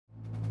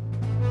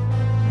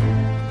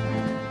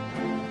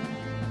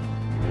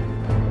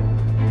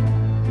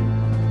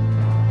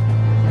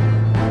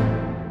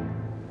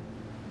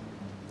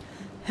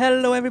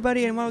Hello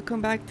everybody and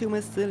welcome back to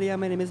Massilia.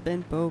 My name is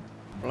Ben Pope.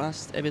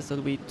 Last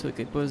episode we took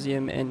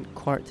Bosium and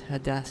Quart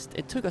Hadast.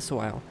 It took us a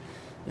while.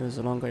 It was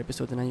a longer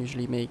episode than I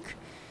usually make.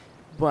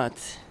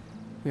 But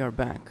we are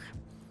back.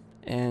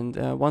 And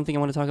one thing I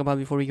want to talk about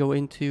before we go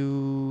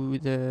into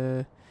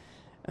the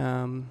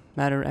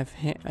matter at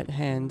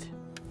hand.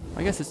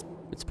 I guess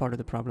it's part of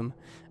the problem.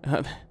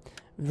 The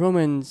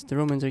Romans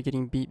are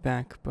getting beat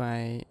back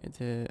by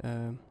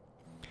the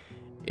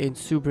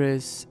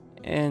Insubres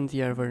and the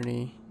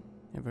Averni,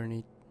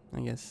 I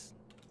guess,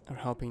 are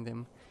helping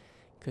them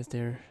because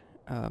they're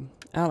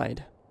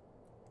allied.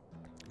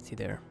 See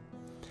there.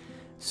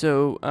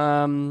 So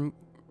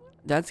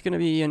that's gonna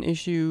be an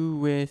issue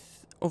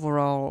with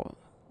overall.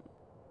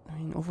 I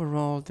mean,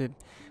 overall, the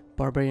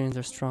Barbarians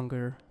are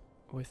stronger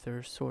with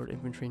their sword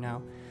infantry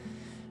now.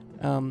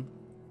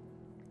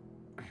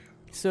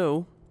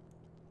 So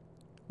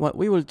what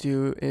we will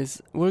do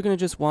is we're gonna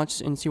just watch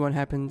and see what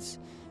happens.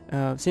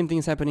 Same thing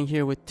is happening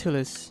here with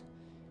Tillus.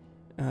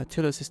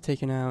 Tillus is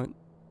taken out.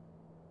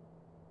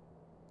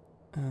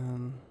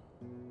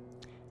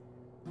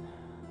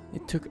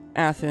 It took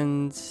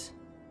Athens.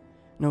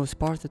 No,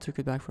 Sparta took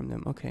it back from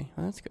them. Okay,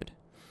 well, that's good.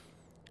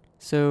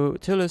 So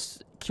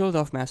Tillus killed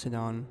off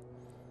Macedon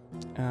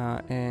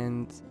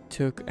and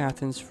took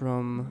Athena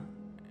from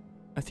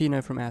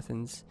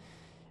Athens.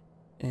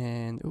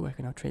 And I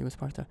can now trade with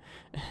Sparta.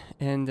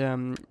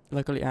 And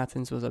luckily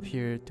Athens was up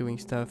here doing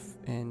stuff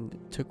and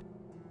took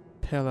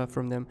Pella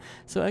from them.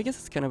 So I guess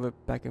it's kind of a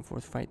back and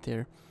forth fight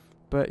there.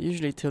 But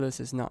usually Tillus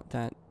is not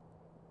that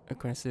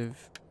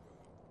aggressive.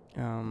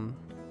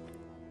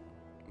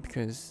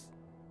 Because,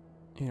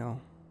 you know,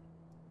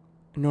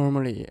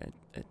 normally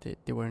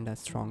they weren't that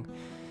strong.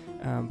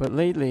 But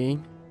lately,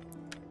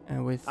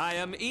 with... I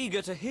am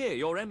eager to hear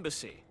your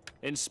embassy,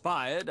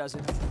 inspired as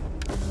it...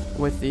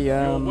 With the,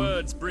 Your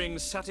words bring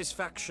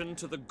satisfaction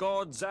to the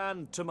gods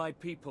and to my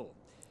people.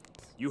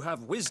 You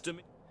have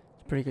wisdom...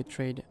 Pretty good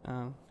trade.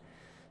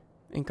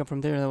 Income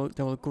from there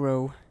that will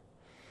grow.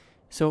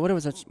 So what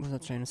was I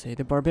trying to say?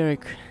 The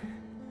barbaric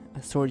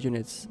sword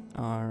units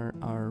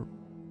are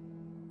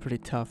pretty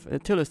tough.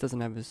 Tillus doesn't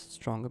have as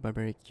strong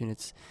barbaric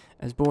units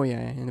as Boii,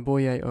 and the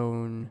Boii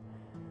own,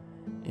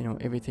 you know,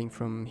 everything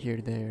from here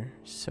to there.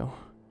 So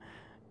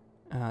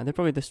they're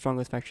probably the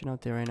strongest faction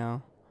out there right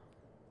now.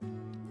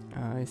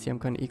 I see I'm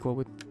kind of equal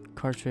with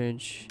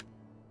Carthage.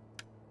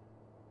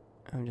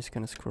 I'm just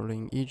kind of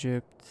scrolling.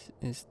 Egypt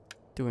is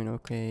doing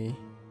okay.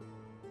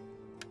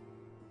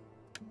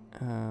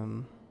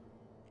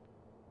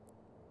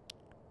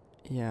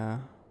 Yeah.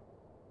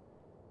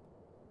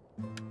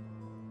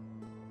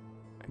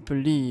 I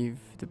believe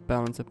the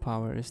balance of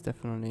power is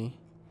definitely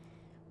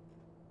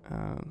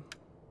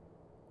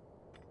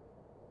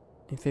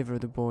in favor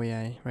of the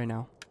Boii right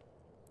now.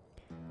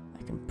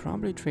 I can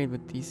probably trade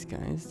with these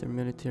guys. They're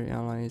military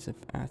allies of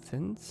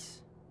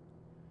Athens.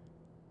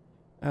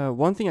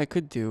 One thing I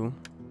could do...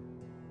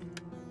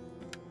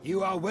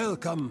 You are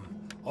welcome,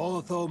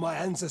 although my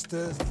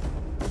ancestors...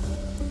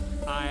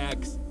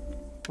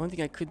 One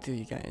thing I could do,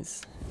 you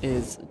guys,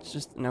 is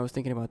just... And I was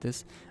thinking about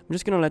this. I'm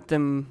just gonna let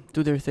them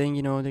do their thing,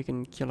 you know. They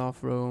can kill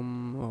off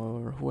Rome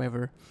or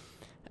whoever.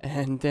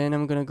 And then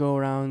I'm gonna go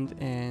around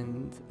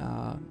and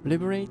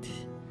liberate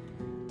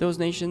those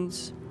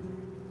nations.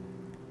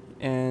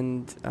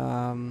 And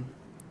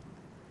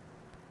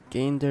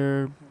gain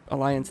their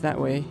alliance that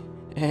way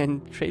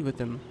and trade with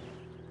them.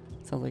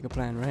 Sounds like a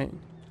plan, right?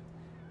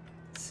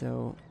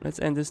 So let's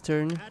end this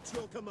turn At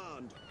your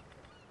command.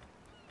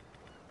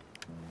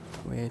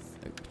 with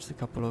just a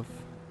couple of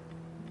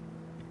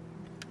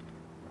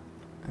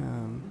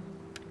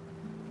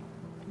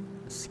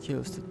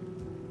skills to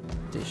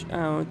dish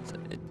out.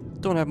 I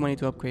don't have money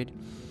to upgrade.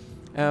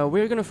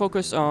 We're gonna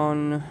focus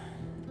on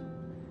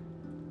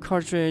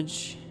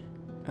Carthage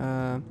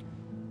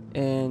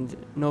and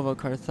Nova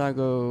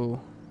Carthago,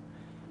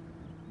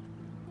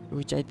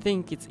 which I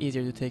think it's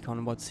easier to take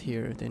on what's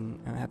here than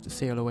have to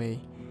sail away.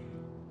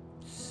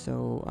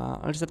 So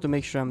I'll just have to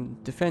make sure I'm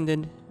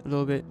defended a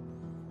little bit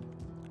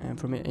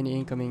from any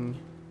incoming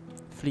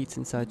fleets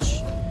and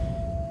such.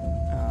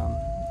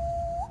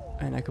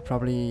 And I could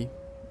probably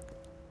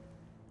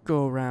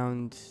go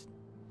around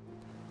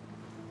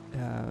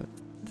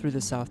through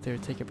the south there,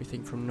 take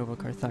everything from Nova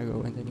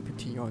Carthago, and then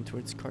continue on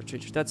towards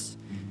Carthage. That's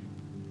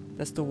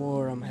the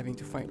war I'm having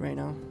to fight right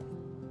now.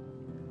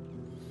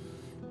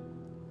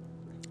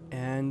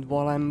 And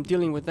while I'm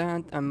dealing with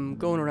that, I'm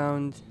going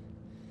around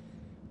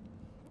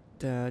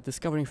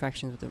discovering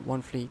factions with the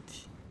one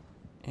fleet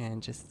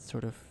and just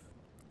sort of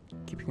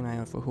keeping an eye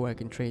out for who I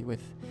can trade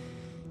with.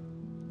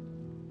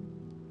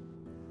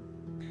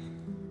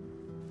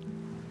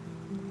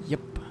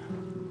 Yep.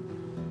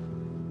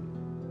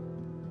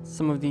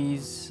 Some of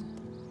these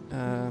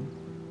are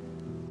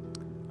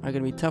going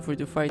to be tougher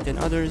to fight than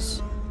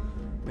others.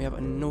 We have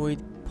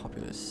annoyed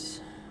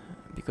populace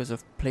because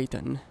of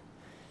Platon.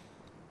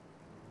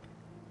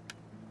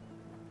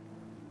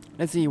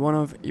 Let's see, one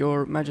of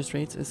your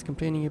magistrates is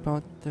complaining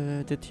about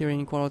the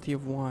deteriorating quality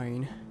of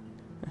wine.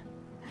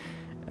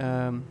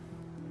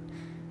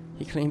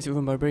 He claims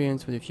even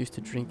barbarians would refuse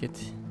to drink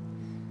it.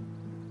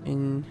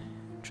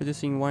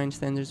 Introducing wine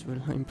standards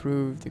will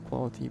improve the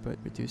quality but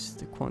reduce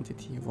the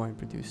quantity of wine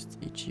produced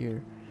each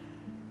year.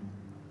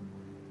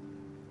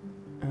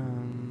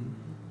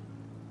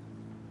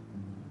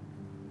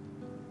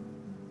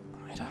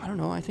 I don't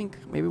know, I think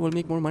maybe we'll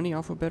make more money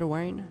off of better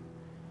wine.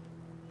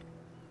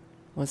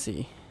 Let's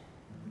see.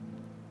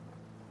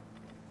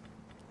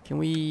 Can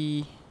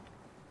we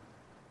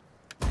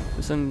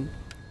do some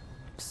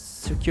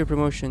secure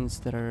promotions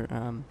that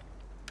are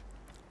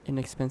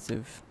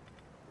inexpensive?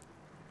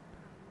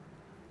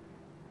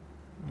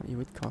 You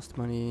would cost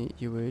money,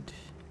 you would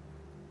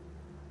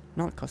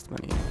not cost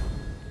money.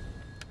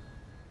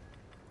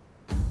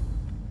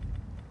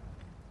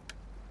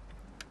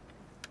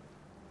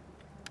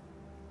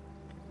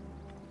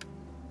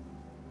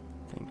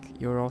 I think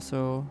you're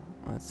also,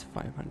 oh, that's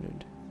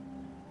 500.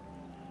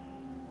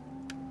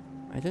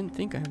 I didn't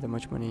think I had that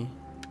much money.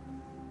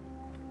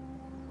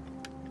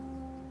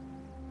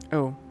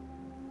 Oh.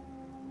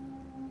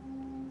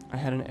 I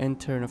had an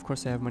enter and of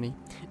course I have money.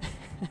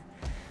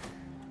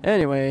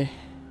 Anyway.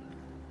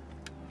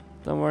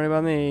 Don't worry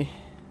about me.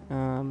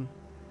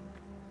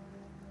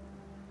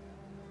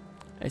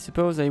 I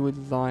suppose I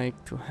would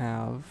like to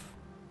have...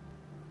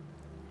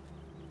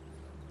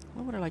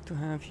 What would I like to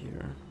have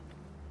here?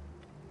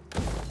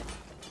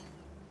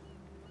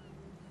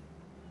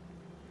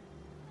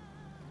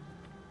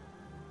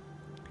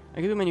 I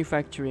could do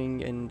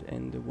manufacturing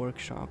and the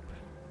workshop.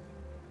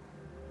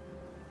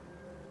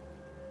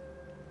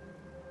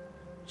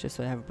 Just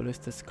so I have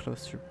ballistas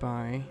closer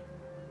by.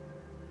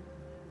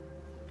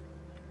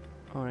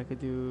 Or I could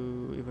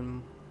do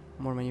even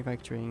more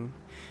manufacturing.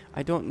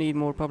 I don't need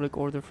more public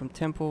order from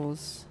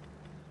temples.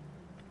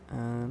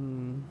 Yeah,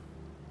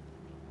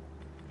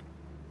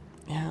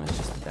 let's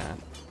just do that.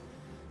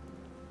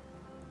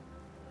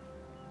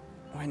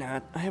 Why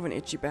not? I have an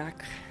itchy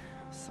back.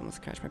 Someone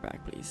scratch my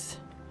back, please.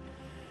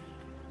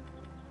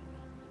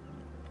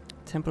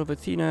 Temple of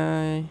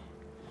Athena.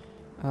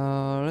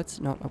 Let's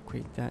not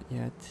upgrade that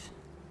yet.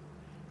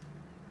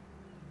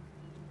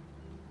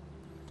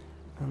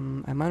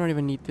 I might not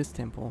even need this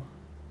temple.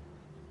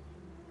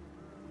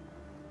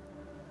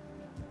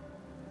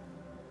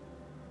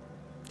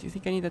 Do you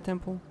think I need that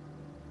temple?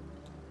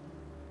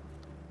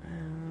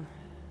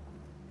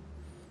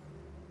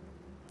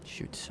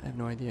 Shoot, I have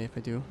no idea if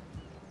I do.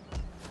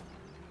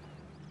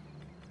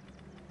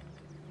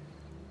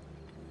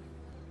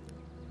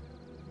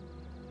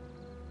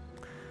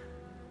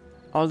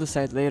 I'll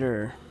decide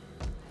later.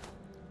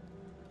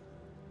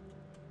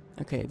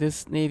 Okay,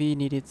 this navy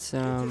needed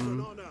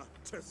some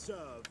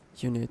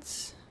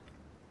units.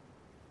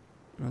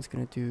 I was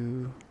gonna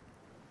do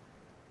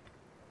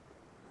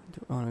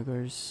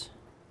onagers.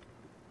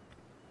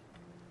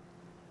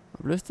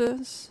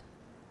 Ballistas?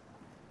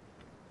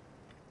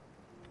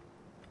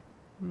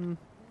 We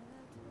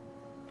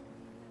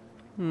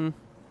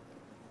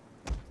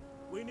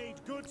need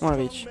good One of strong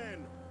each.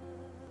 men.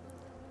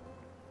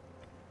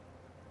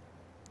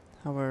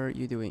 How are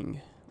you doing?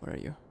 Where are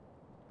you?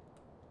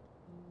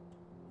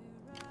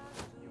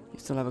 You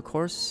still have a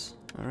course?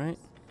 Alright.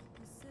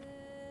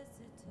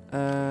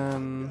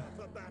 I'm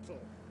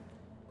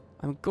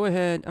gonna go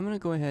ahead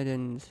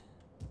and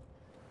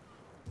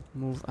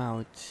move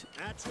out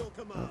At your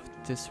command. of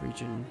this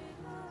region.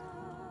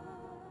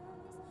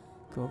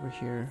 Go over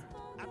here.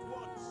 At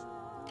once.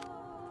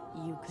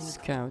 You can.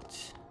 Scout.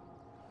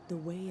 The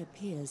way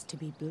appears to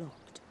be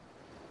blocked.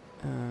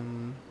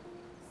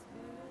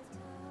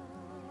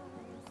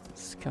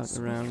 Scout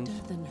around.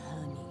 Swifter than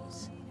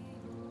Hermes.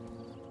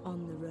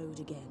 On the road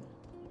again.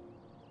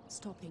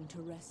 Stopping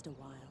to rest a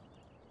while.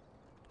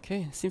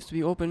 Okay, seems to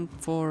be open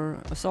for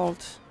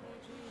assault.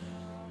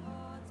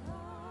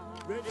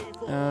 Ready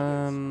for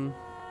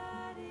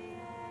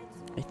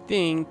I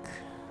think.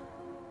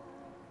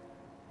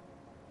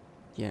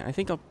 Yeah, I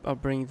think I'll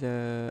bring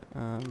the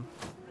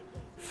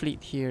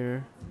fleet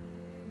here,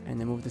 and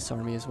then move this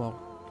army as well.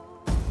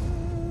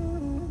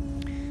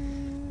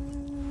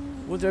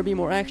 Will there be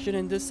more action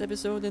in this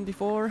episode than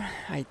before?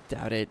 I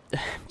doubt it.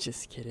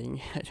 Just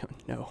kidding. I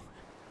don't know.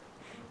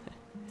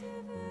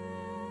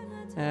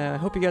 I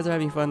hope you guys are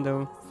having fun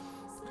though.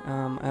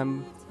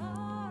 I'm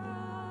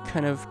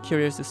kind of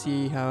curious to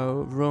see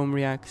how Rome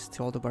reacts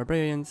to all the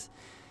barbarians,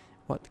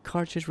 what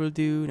Carthage will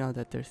do now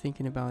that they're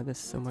thinking about this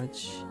so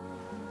much,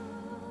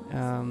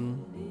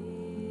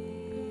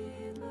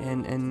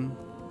 and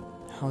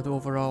how the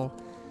overall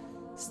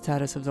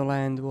status of the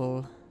land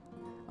will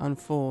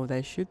unfold.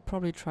 I should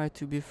probably try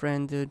to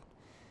befriend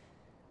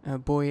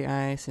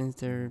Boii since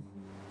they're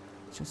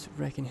just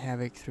wreaking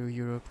havoc through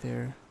Europe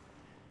there.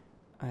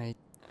 I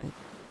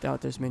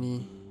doubt there's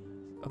many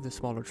of the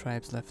smaller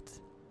tribes left.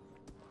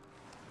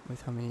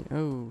 With how many?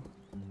 Oh.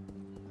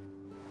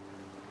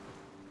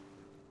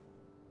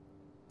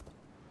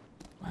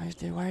 Why are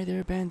they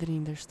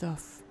abandoning their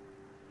stuff?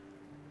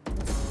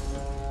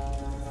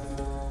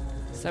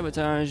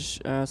 Sabotage.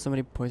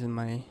 Somebody poisoned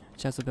my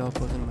Jezebel,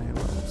 poisoned my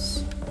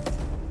wells.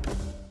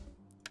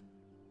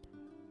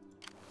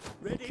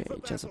 Ready Okay, for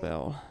battle.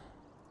 Jezebel.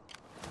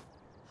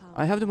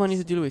 I have the money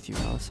to deal with you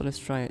now, so let's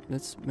try it.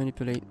 Let's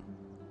manipulate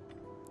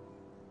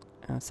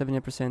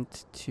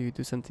 70% to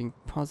do something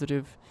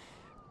positive.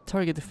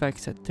 Target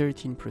effects at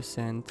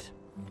 13%.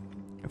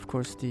 Of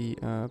course, the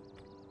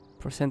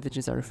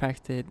percentages are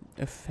affected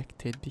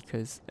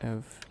because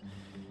of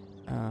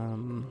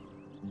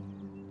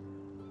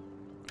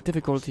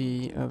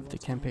difficulty of the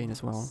campaign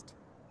as well.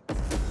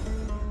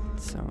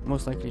 So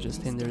most likely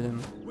just hinder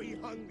them. We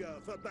hunger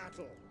for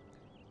battle.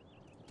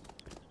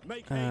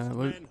 Make Well,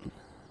 men.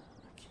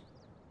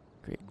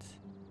 great.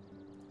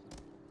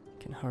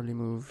 Can hardly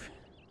move.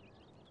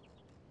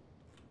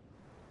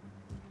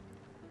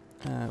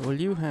 Will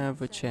you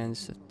have a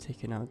chance of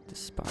taking out the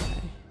spy?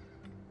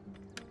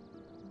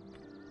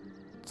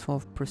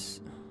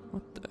 12%.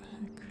 What the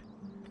heck?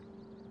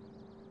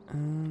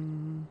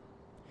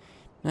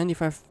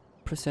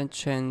 95%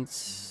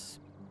 chance,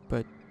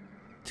 but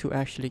to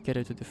actually get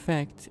her to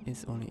defect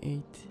is only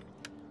 8.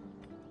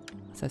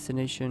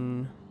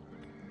 Assassination.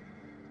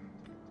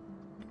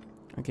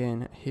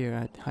 Again, here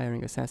at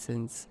hiring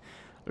assassins,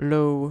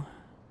 low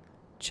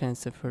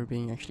chance of her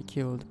being actually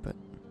killed, but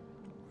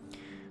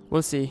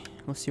we'll see.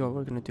 We'll see what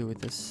we're gonna do with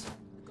this.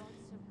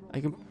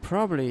 I can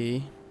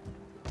probably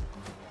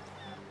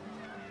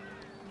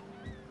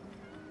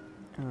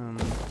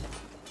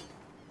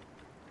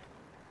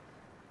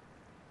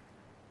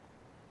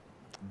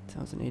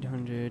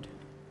 1,800,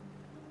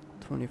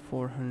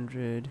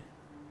 2,400.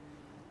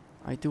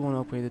 I do want to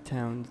upgrade the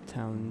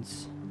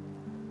towns.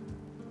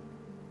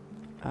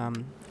 I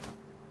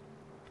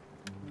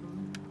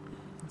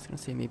was gonna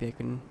say maybe I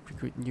can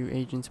recruit new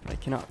agents, but I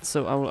cannot,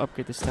 so I will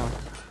upgrade this town.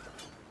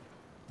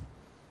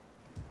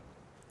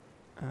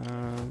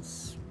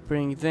 Let's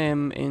bring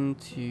them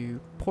into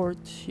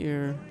port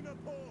here,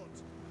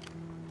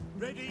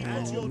 Ready at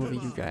and your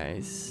moving you command.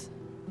 guys.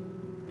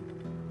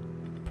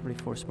 Probably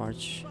force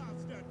march.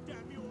 Faster,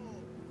 damn you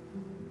all.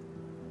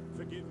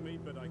 Forgive me,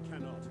 but I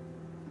cannot.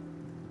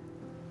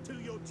 To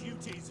your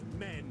duties,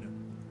 men.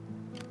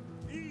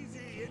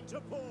 Easy into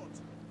port.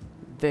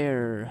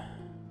 There.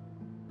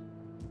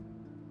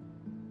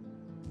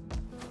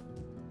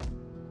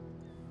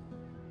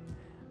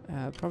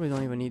 Probably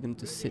don't even need them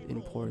to sit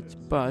in port,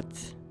 but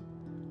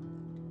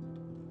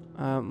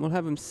we'll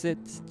have them sit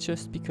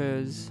just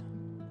because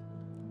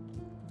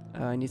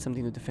I need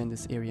something to defend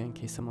this area in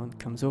case someone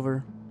comes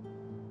over.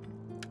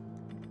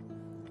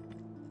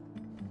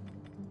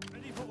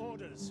 Ready for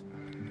orders.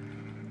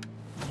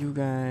 You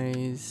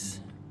guys.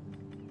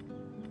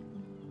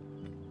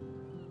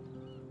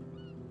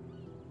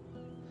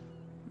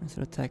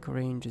 So attack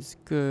range is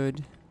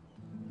good.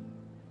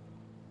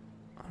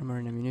 Armor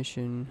and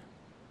ammunition.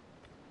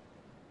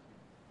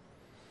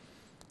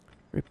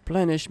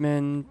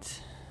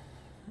 Replenishment.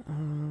 I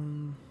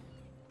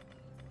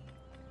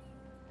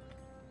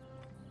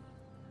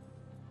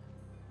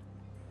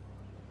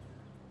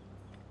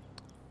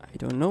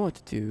don't know what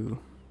to do.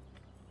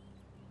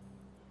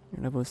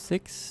 You're level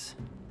 6.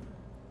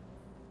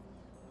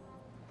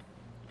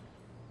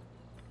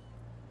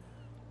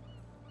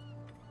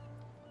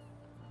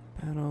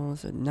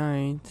 Battles at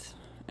night.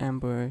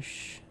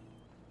 Ambush.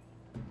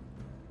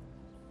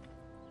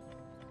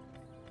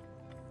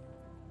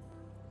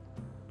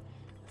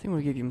 I think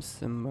we'll give him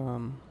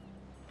some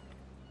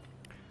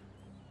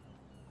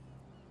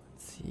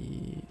let's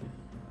see,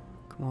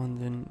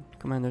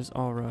 commander's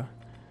aura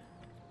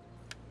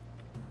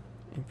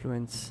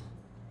influence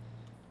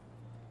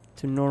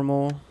to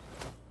normal.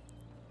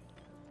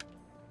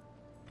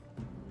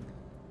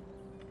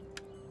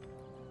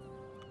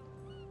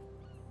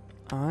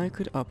 I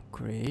could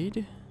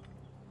upgrade.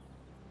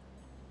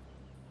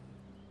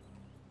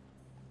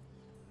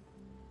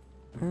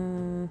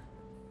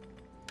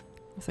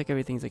 Looks like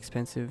everything's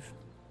expensive.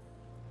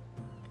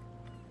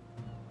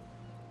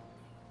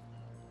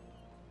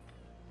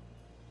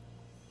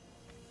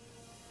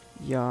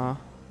 Yeah.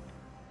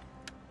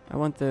 I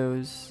want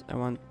those. I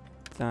want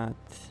that.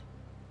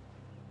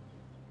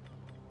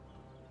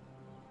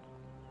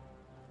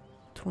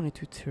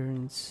 22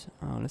 turns.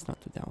 Let's not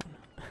do that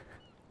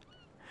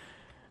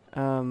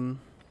one.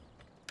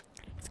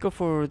 Let's go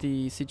for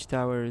the siege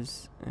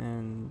towers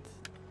and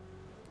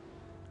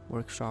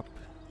workshop.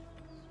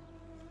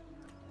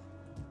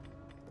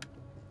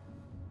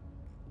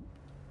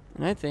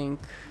 And I think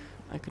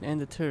I could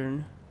end the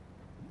turn.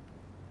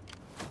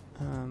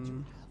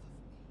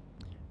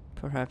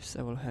 Perhaps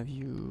I will have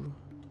you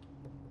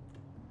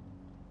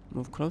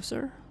move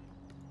closer,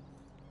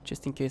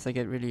 just in case I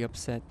get really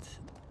upset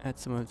at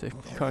some of the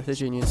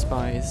Carthaginian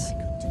spies.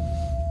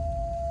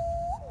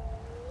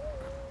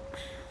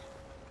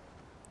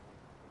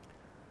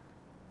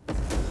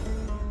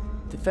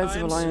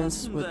 Defensive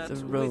alliance with the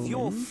Romans. With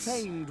your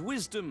famed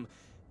wisdom,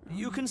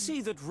 you can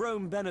see that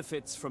Rome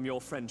benefits from your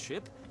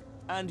friendship,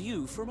 and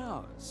you from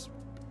ours.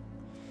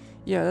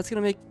 Yeah, that's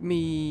gonna make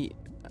me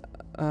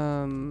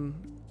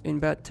in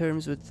bad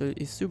terms with the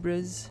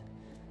Isubres.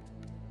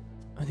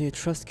 The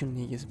Etruscan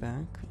League is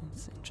back.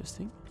 That's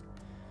interesting.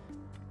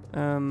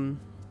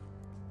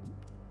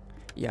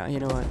 Yeah, you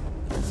know what?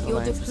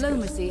 Your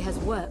diplomacy has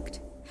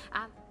worked.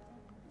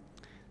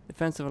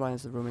 Defensive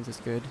alliance of Romans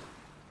is good.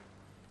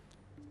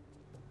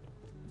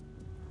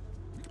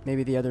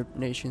 Maybe the other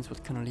nations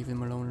would kind of leave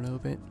them alone a little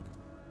bit.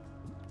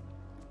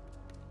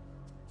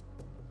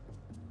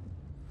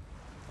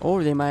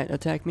 Or they might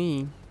attack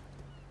me.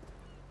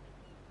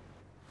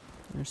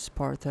 There's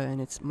Sparta and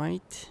its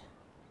might.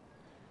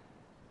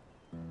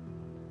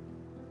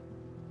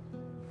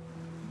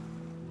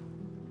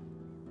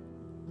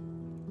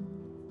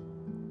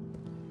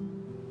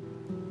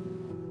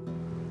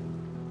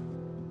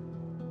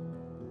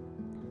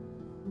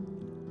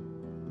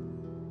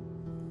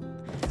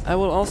 I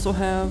will also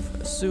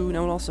have soon. I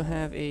will also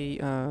have a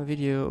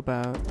video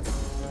about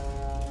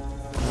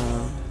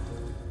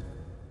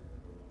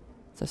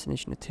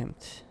assassination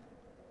attempt.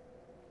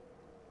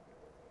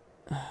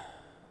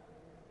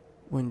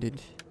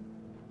 Wounded.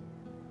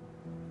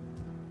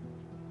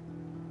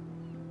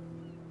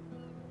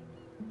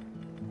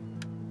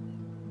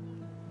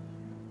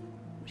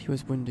 He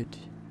was wounded.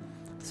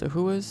 So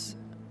who was?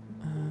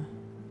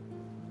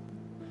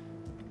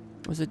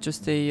 Was it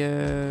just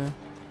a?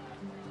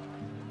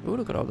 Oh,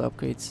 look at all the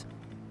upgrades.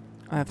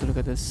 I have to look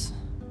at this.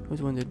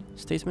 Who's wounded?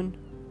 Statesman?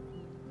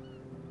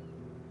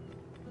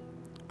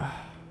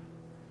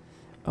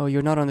 Oh,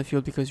 you're not on the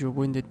field because you're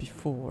wounded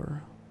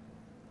before.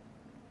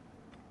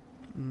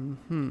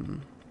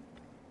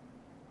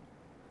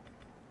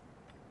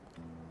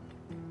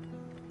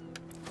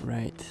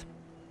 Right.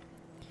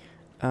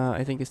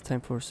 I think it's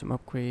time for some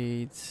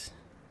upgrades.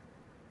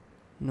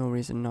 No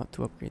reason not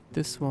to upgrade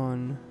this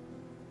one.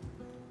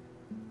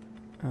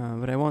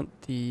 But I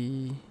want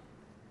the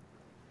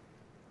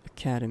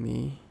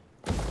academy.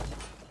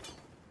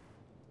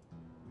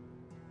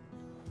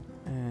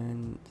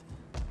 And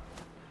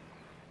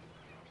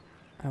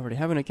I already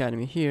have an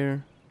academy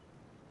here.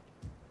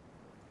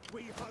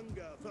 We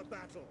hunger for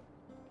battle.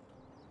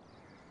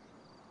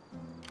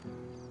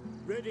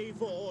 Ready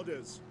for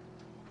orders.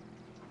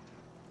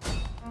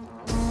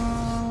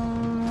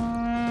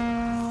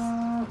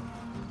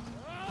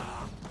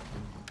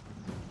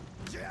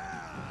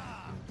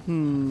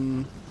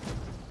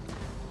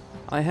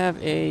 I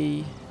have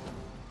a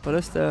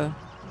ballista.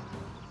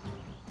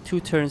 2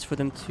 turns for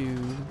them to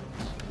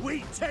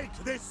We take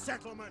this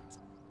settlement.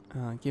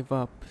 give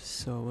up,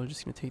 so we're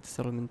just gonna take the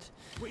settlement.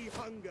 We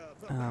hunger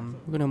for battle.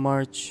 We're gonna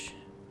march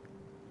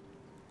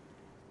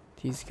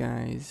these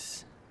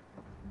guys.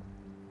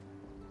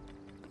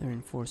 They're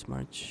in force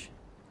march.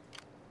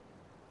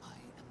 I am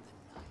the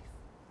knife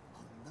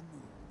on the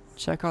move.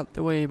 Check out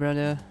the way,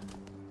 brother.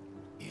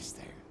 Is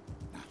there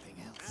nothing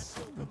else?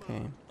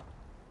 Okay.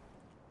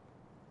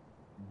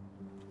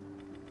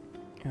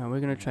 We're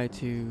gonna try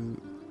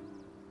to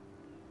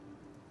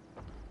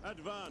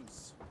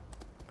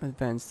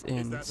advance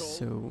in, that all?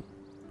 so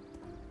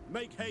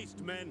Make haste,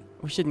 men.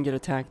 we shouldn't get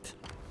attacked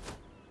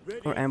Ready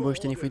or for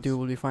ambushed, and if we do, orders.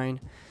 we'll be fine.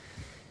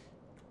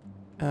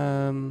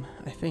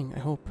 I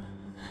hope.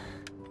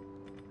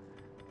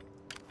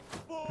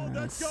 For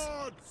the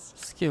gods.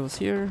 Skills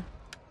here.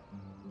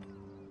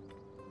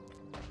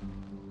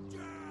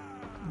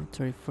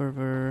 Military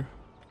fervor.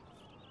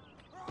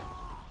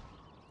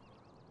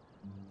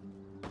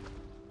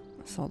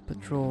 Assault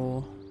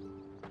patrol.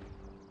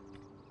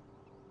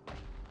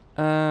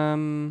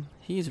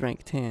 He's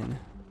rank 10.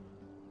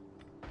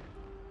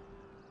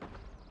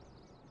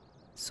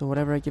 So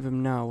whatever I give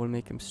him now will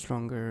make him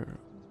stronger.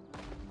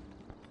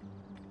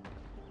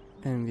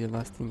 And be the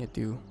last thing I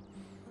do.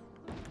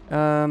 So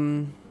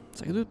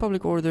I can do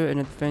public order and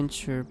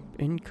adventure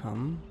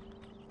income.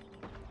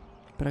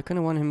 But I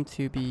kinda want him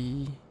to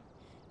be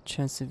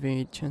chance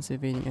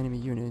evading enemy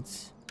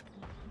units.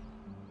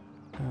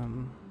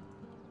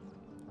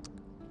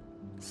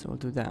 So I'll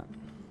do that.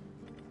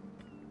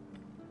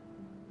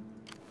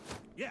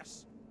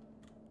 Yes.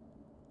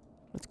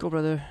 Let's go,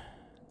 brother.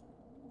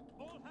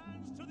 All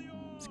hands to the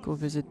oars. Let's go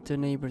visit the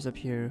neighbors up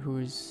here.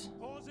 Who's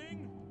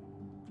Pausing.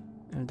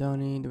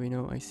 Eldani? Do we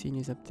know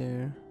Iceni's up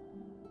there?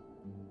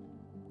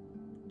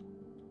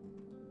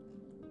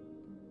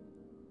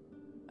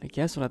 I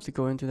guess we'll have to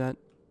go into that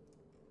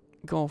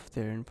gulf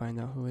there and find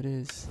out who it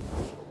is.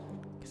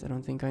 Because I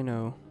don't think I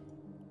know.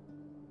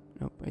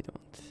 Nope, I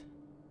don't.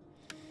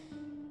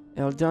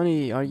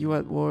 Eldani, are you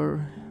at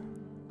war?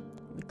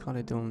 The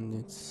Caledon,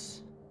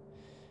 it's...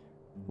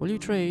 Will you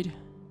trade?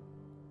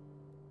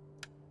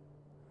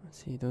 Let's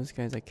see, those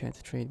guys I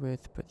can't trade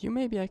with, but you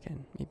maybe I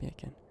can. Maybe I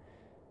can.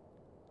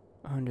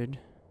 100.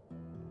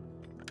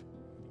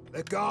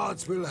 The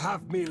gods will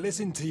have me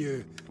listen to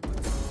you.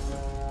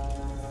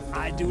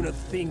 I do not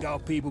think our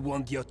people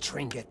want your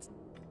trinket.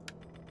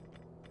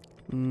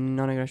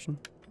 Non-aggression.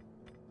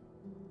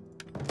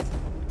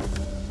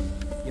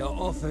 Your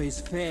offer is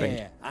fair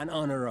Trade. and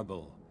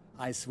honorable.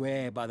 I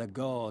swear by the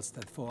gods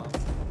that fall.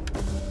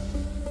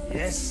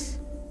 Yes,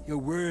 your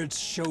words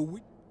show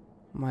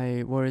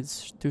My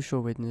words do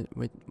show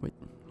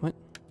what?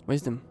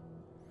 Wisdom.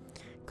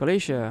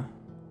 Galatia.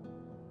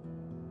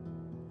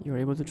 You're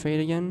able to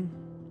trade again?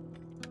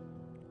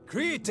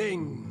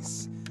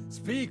 greetings.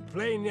 Speak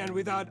plainly and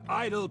without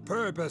idle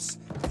purpose.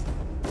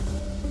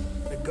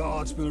 The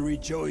gods will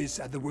rejoice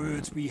at the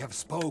words we have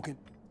spoken.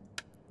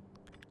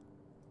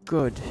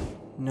 good.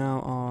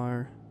 Now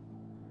our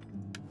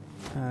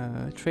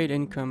trade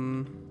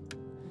income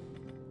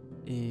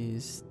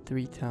is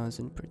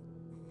 3,000 per.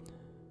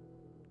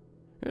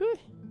 Really?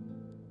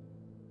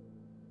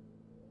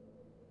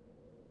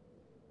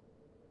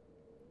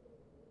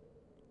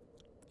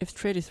 If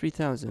trade is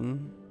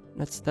 3,000,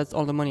 that's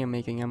all the money I'm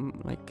making.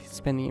 I'm like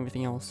spending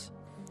everything else.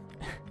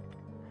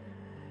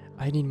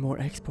 I need more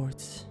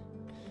exports.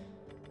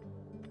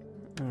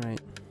 All right.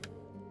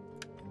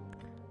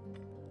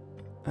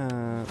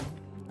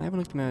 I haven't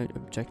looked at my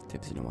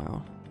objectives in a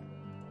while.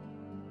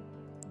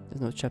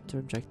 There's no chapter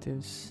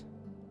objectives.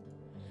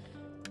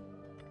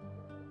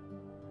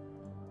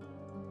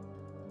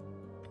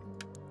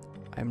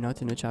 I'm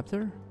not in a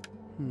chapter?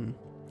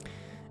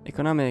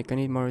 Economic, I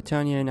need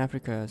Mauritania and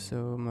Africa.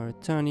 So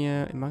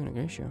Mauritania and Magna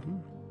Graecia.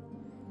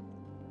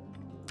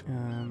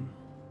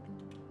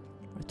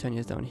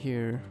 Mauritania's down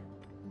here.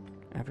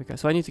 Africa.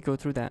 So I need to go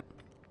through that.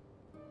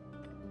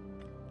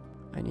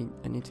 I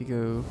need to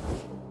go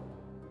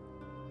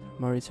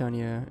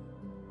Mauritania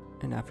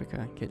and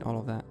Africa, get all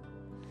of that.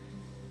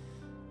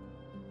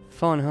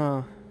 Fun,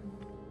 huh?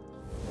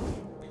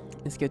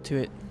 Let's get to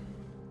it.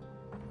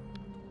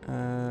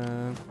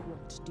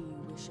 What do you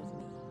wish of me?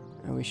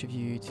 I wish of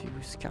you to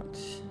scout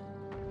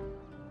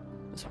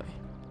this way.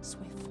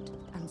 Swift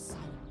and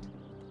silent,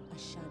 a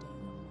shadow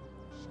among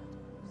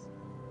shadows.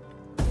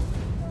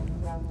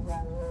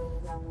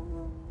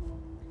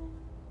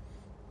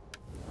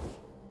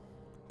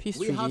 Peace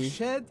We treaty. have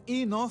shed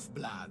enough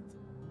blood.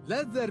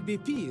 Let there be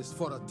peace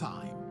for a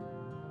time.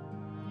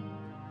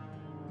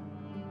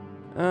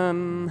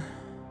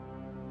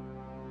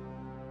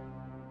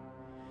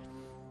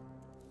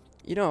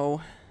 You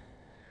know,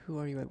 who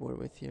are you at war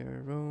with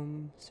here?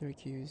 Rome,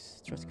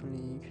 Syracuse, Tuscan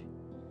League.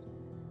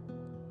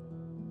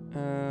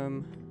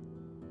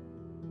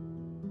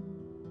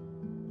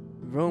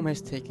 Rome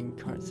has taken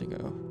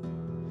Carthago.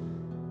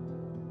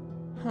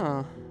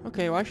 Huh.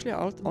 Okay, well actually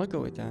I'll go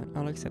with that.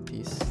 I'll accept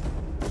peace.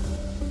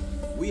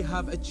 We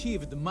have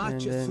achieved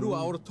much And then through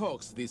our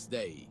talks this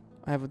day.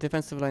 I have a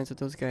defensive alliance with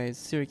those guys.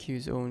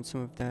 Syracuse owns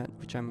some of that,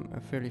 which I'm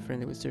fairly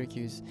friendly with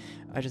Syracuse.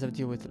 I just have to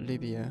deal with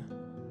Libya.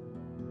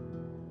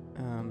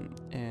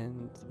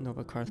 And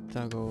Nova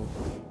Carthago.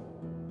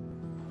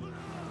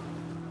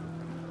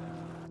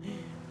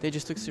 They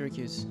just took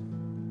Syracuse.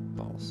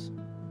 Balls.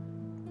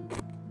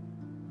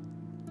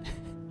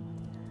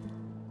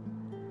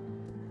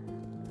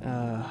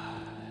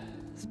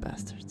 These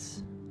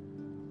bastards.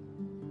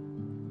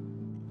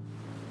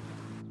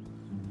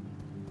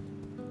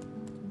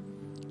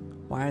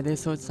 Why are they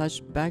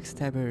such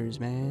backstabbers,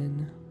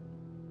 man?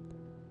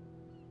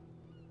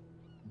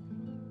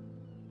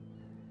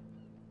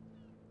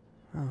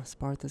 Oh,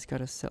 Sparta's got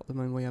a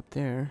settlement way up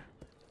there.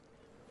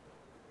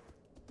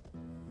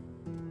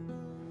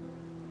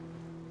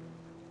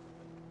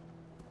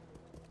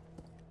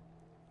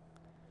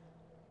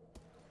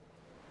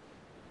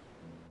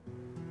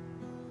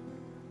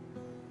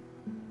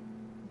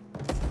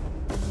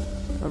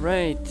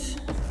 Alright.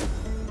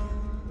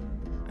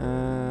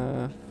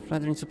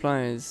 Flattering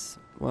supplies.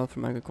 Wealth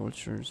from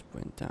agricultures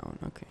went down.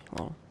 Okay,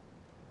 well.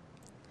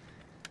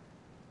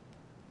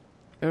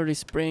 Early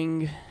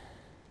spring.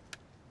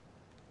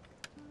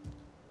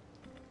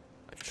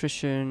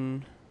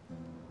 Attrition.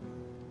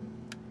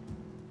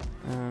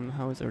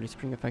 How is early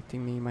spring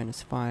affecting me?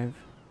 -5.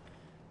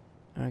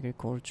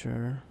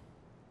 Agriculture.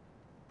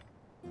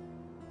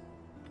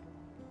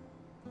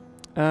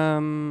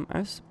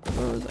 I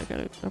suppose I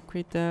gotta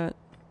upgrade that.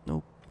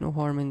 Nope, no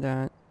harm in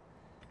that.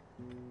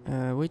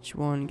 Which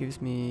one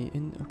gives me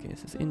okay,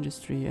 this is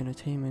industry,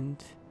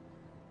 entertainment.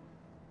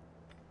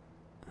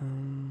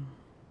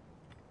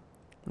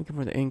 Looking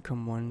for the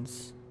income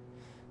ones.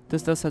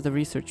 This does have the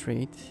research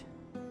rate.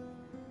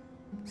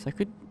 So I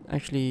could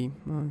actually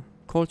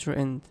culture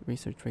and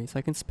research rate, so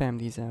I can spam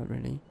these out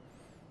really.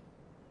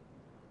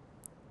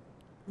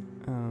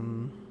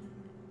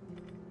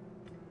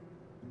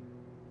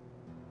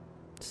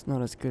 It's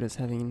not as good as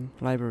having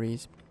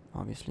libraries,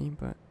 obviously,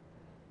 but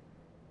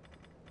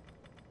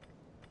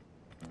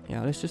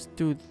yeah, let's just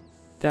do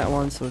that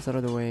one so it's out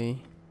of the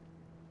way.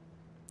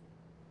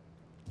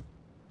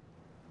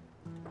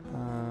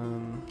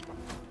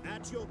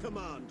 At your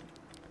command.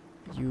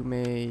 You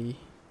may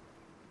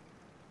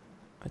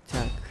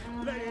attack.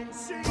 Laying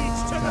siege to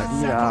the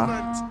Massilia.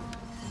 settlement.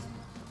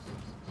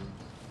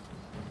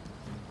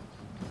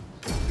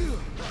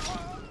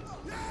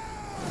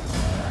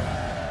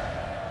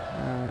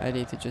 I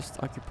need to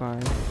just occupy.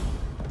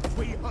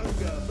 We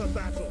hunger for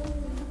battle.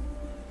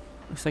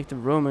 Looks like the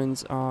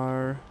Romans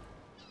are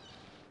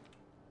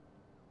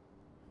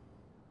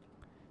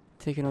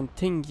taking on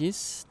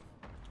Tingis.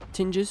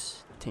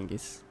 Tingis.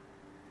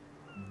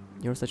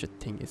 You're such a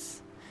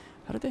Tingis.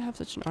 How do they have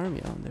such an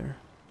army down there?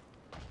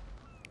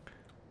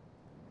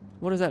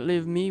 What does that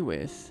leave me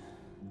with?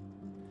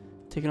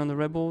 Taking on the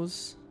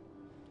rebels,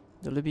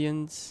 the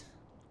Libyans.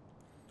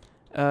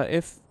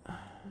 If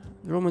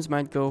the Romans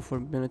might go for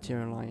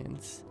military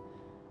alliance.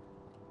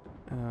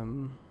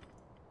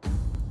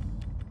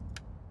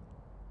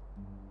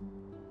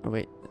 Oh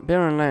wait,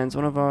 Barren lands.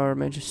 One of our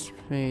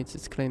magistrates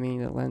is claiming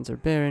that lands are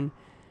barren.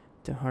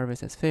 The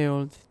harvest has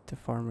failed. The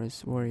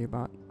farmers worry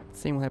about the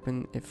same will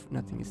happen if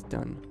nothing is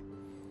done.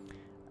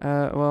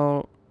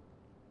 Well,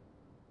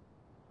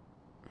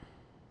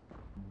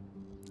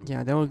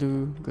 yeah, that will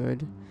do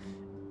good.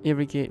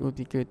 Irrigate will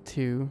be good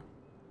too.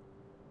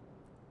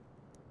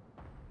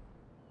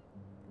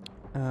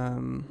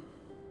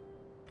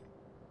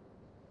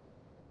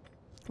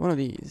 One of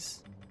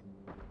these.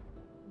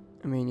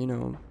 I mean, you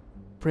know,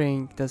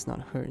 praying does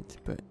not hurt,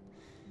 but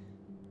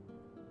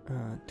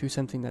do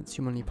something that's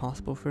humanly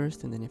possible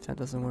first, and then if that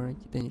doesn't work,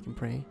 then you can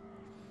pray.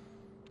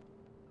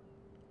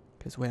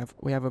 Because we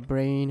have a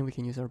brain, we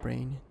can use our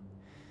brain.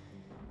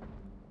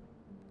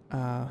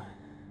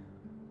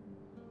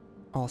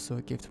 Also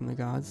a gift from the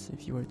gods,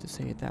 if you were to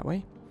say it that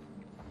way.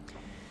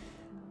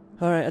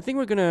 All right, I think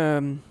we're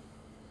gonna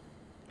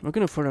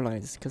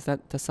fertilize, because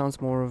that sounds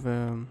more of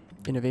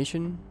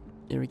innovation.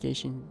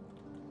 Irrigation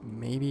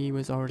maybe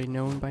was already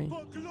known by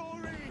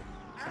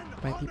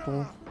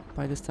people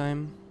by this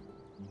time.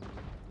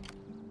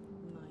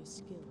 My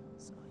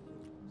skills are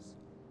yours.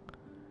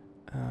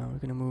 We're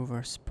gonna move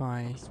our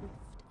spy Swift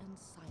and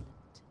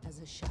silent as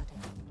a shadow.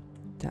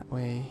 that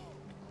way.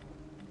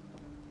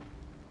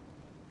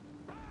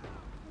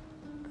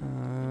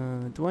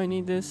 Do I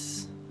need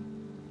this?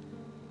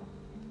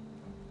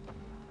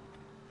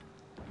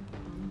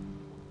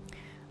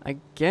 I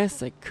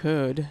guess I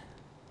could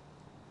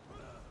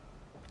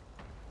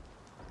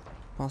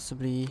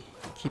possibly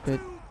keep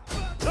it.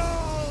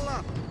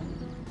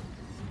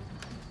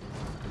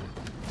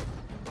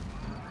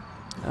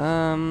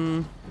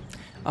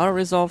 Our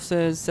resolve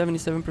says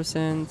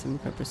 77%,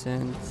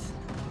 75%.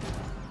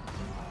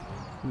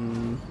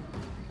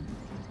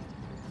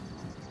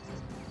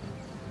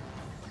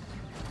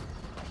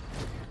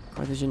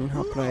 Carthaginian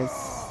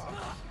hoplites.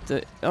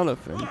 The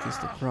elephant is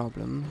the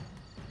problem.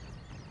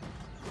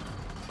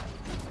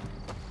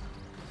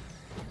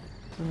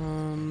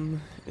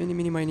 Any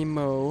mini miny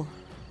mo.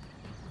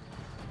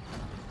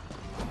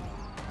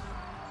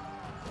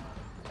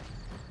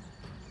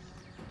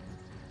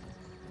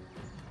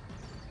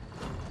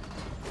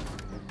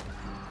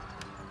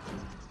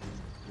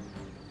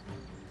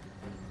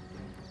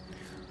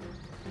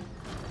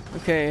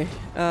 Okay,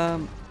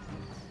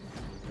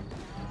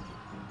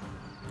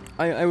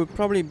 I would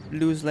probably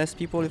lose less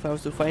people if I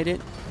was to fight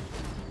it.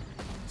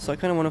 So I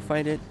kind of want to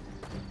fight it,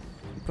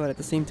 but at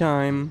the same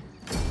time,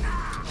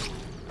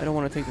 I don't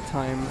want to take the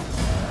time.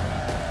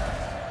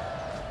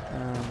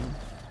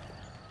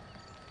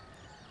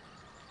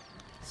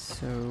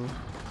 So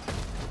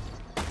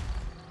I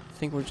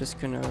think we're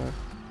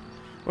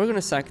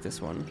gonna sack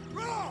this one.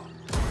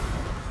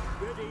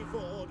 Ready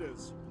for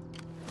orders.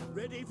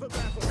 Ready for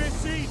battle.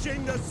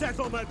 Besieging the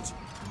settlement.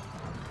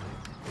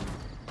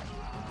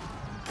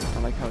 I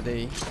like how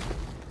they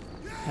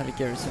have a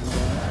garrison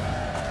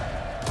there.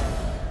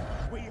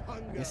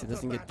 I guess it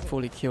doesn't get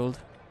fully killed.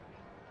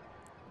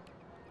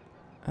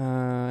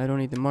 I don't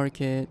need the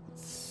market,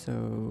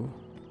 so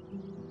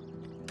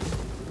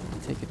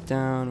take it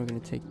down. We're gonna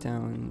take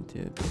down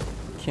the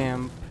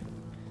camp.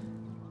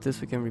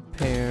 This we can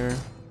repair.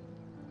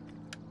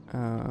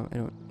 I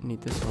don't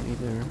need this one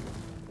either.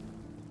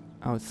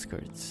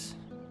 Outskirts.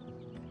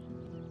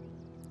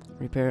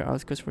 Repair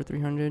outskirts for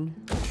 300?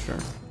 Sure.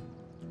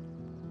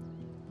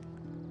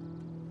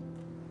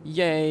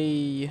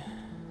 Yay!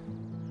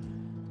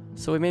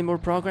 So we made more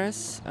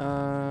progress.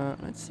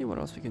 Let's see what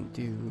else we can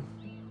do.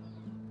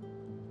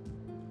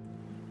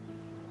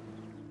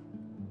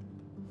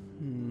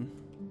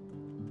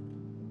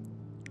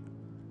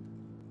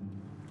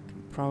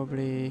 Can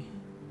probably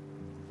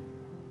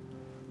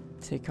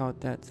take out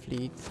that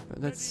fleet, but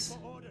let's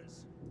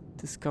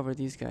discover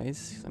these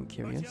guys, 'cause I'm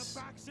curious.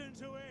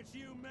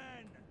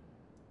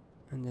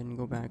 And then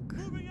go back.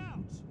 Can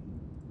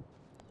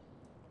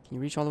you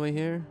reach all the way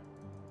here?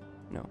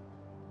 No.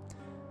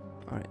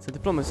 Alright, so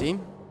diplomacy.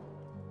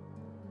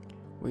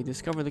 We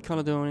discovered the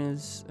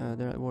Caledonians.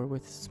 They're at war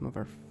with some of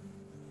our...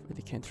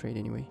 they can't trade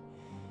anyway.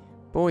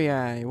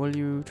 Boyai, will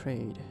you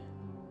trade?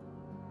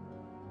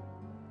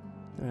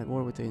 They're at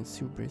war with the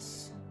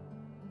Insubris.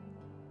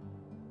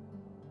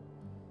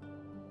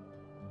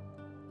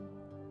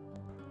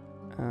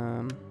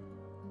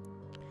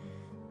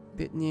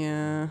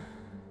 Bithynia,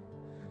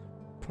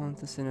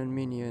 Pontus and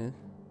Armenia.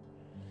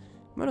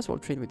 Might as well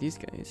trade with these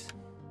guys.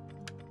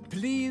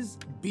 Please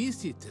be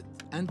seated,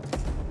 and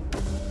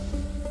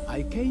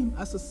I came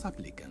as a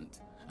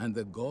supplicant, and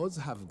the gods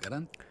have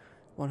granted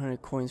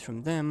 100 coins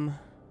from them.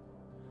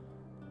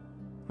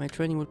 My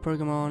trading with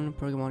Pergamon.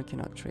 Pergamon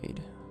cannot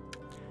trade.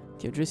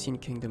 The Odrysian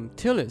kingdom.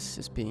 Tillus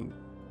is being...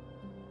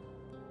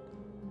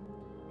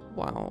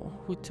 Wow,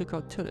 who took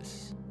out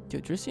Tillus? The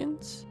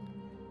Odrysians?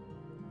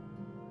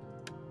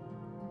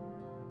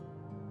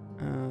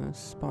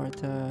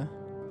 Sparta.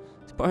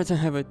 Sparta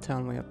have a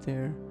town way up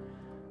there.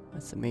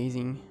 That's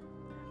amazing.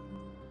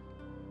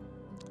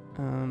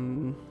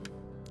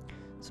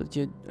 So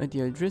the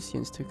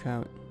Odrysians took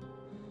out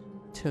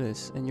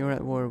Tillus, and you're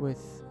at war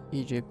with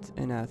Egypt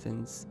and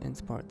Athens and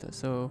Sparta.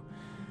 So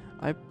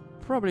I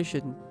probably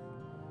shouldn't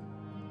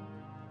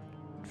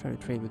try to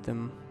trade with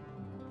them.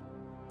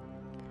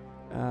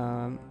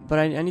 But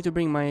I need to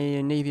bring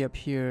my navy up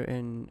here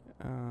and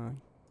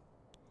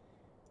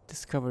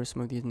discover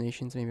some of these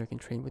nations. Maybe I can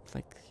trade with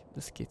like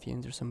the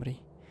Scythians or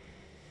somebody.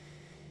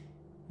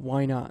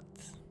 Why not?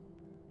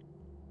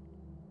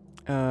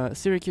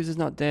 Syracuse is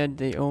not dead.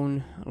 They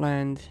own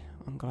land.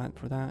 I'm glad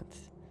for that.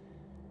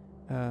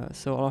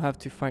 So I'll have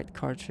to fight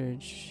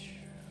Carthage,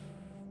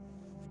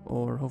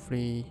 or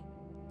hopefully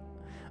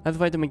I'll have to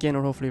fight them again,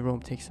 or hopefully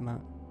Rome takes them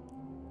out.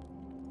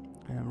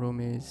 Rome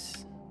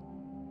is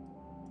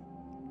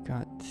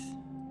got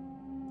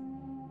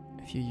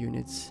a few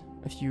units,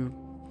 a few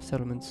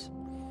settlements.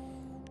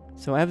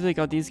 So I have to take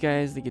out these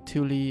guys, the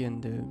Gaetuli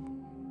and the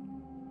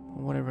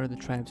whatever the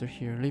tribes are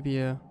here,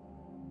 Libya,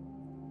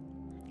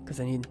 because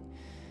I need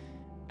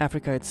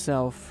Africa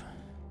itself.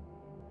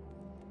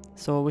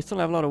 So we still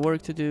have a lot of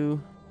work to do.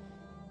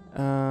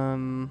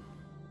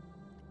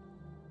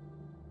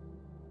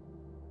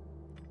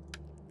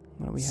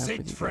 What do we have Sit,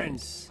 with you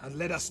friends, guys? and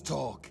let us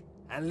talk,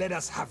 and let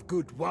us have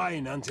good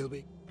wine until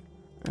we...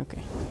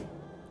 Okay.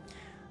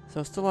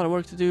 So still a lot of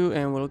work to do,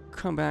 and we'll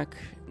come back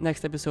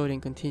next episode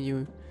and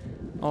continue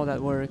all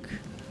that work.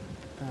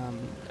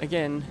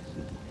 Again,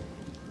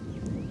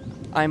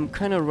 I'm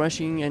kind of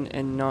rushing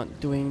and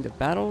not doing the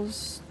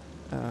battles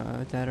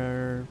that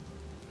are,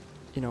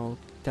 you know,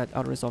 that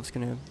Auto-Resolve's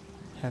gonna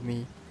have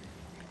me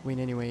win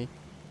anyway.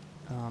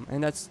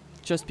 And that's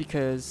just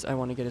because I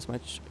want to get as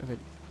much of it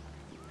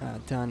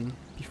done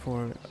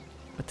before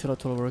Attila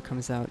Total War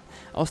comes out.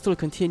 I'll still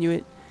continue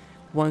it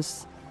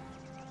once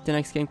the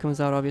next game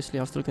comes out. Obviously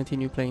I'll still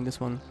continue playing this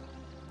one,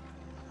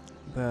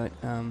 but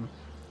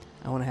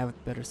I want to have a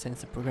better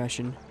sense of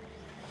progression.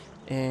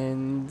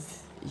 And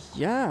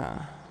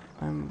yeah,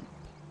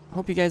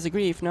 hope you guys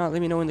agree. If not,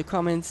 let me know in the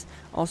comments.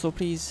 Also,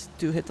 please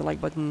do hit the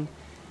like button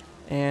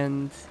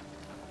and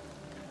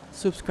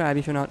subscribe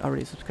if you're not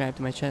already subscribed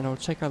to my channel.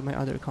 Check out my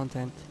other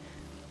content.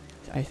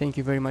 I thank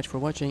you very much for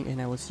watching,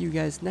 and I will see you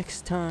guys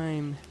next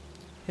time.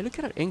 Hey, look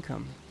at our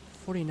income,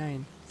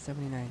 49.79.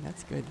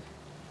 That's good.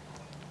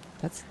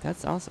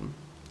 That's awesome.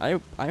 I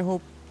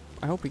hope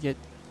we get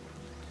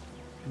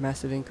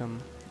massive income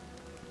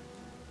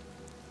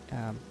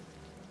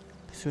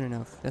soon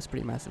enough. That's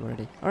pretty massive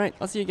already. All right,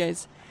 I'll see you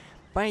guys.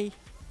 Bye.